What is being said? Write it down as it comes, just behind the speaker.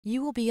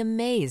You will be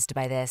amazed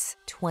by this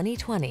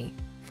 2020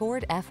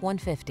 Ford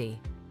F-150.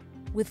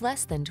 With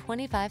less than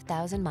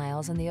 25,000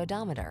 miles on the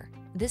odometer,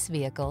 this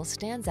vehicle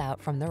stands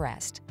out from the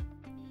rest.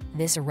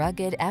 This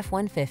rugged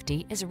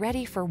F-150 is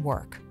ready for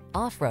work,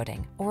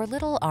 off-roading, or a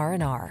little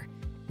R&R.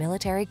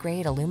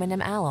 Military-grade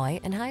aluminum alloy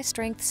and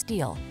high-strength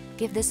steel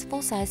give this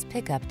full-size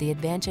pickup the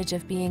advantage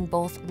of being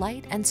both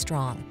light and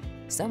strong,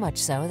 so much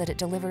so that it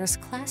delivers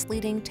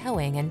class-leading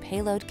towing and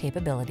payload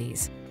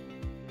capabilities.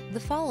 The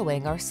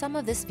following are some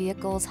of this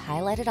vehicle's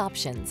highlighted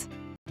options: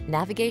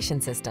 navigation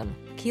system,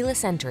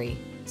 keyless entry,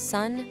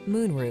 sun,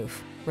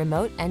 moonroof,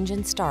 remote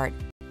engine start,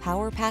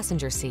 power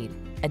passenger seat,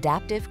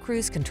 adaptive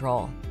cruise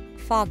control,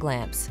 fog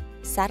lamps,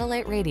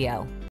 satellite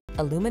radio,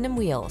 aluminum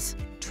wheels,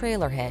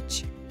 trailer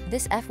hitch.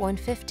 This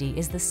F-150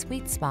 is the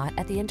sweet spot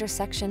at the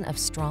intersection of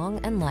strong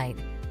and light.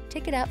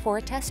 Take it out for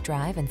a test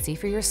drive and see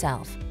for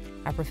yourself.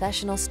 Our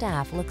professional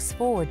staff looks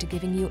forward to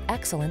giving you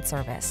excellent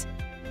service.